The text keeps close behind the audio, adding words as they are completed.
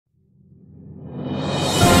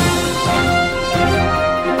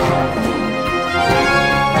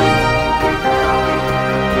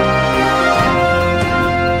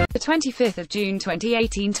25th of June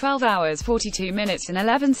 2018, 12 hours 42 minutes and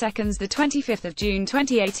 11 seconds. The 25th of June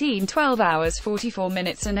 2018, 12 hours 44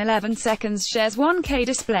 minutes and 11 seconds. Shares 1K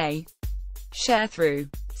display. Sharethrough.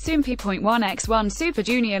 Soompi.1x1 Super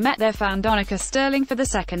Junior met their fan Donica Sterling for the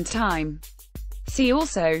second time. See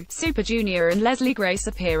also, Super Junior and Leslie Grace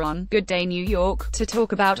appear on Good Day New York to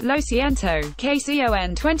talk about Lo Siento,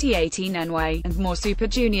 KCON 2018 NY, and more. Super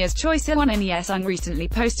Junior's Choice One and Yesung recently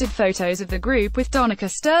posted photos of the group with Donica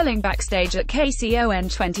Sterling backstage at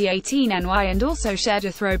KCON 2018 NY and also shared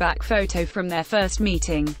a throwback photo from their first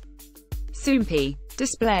meeting. Soompi.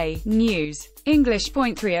 Display. News. English.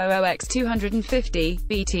 300x250,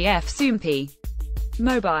 BTF Soompi.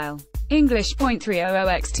 Mobile. English.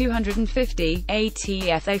 300x250,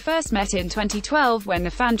 ATF. They first met in 2012 when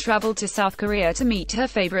the fan traveled to South Korea to meet her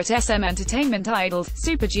favorite SM entertainment idols,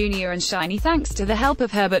 Super Junior and SHINee, thanks to the help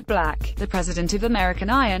of Herbert Black, the president of American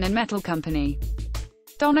Iron and Metal Company.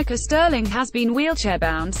 Donica Sterling has been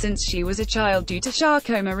wheelchair-bound since she was a child due to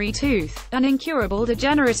Charcot-Marie-Tooth, an incurable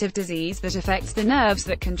degenerative disease that affects the nerves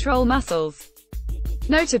that control muscles.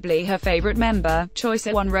 Notably, her favorite member, Choice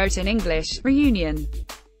One, wrote in English, "Reunion.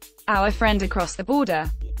 Our friend across the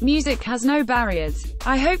border. Music has no barriers.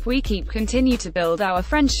 I hope we continue to build our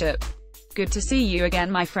friendship. Good to see you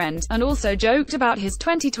again, my friend," and also joked about his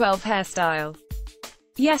 2012 hairstyle.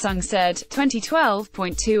 Yesung said,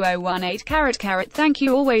 2012.2018 .. Thank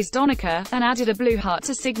you always, Donica, and added a blue heart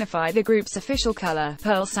to signify the group's official color,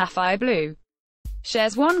 pearl sapphire blue.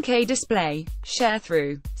 Shares 1K display.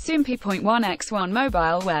 Sharethrough. Soompi.1x1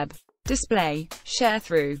 mobile web. Display.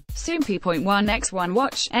 Sharethrough. Soompi.1x1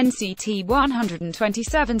 watch. NCT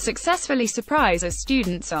 127 successfully surprises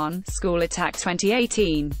students on School Attack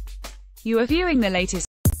 2018. You are viewing the latest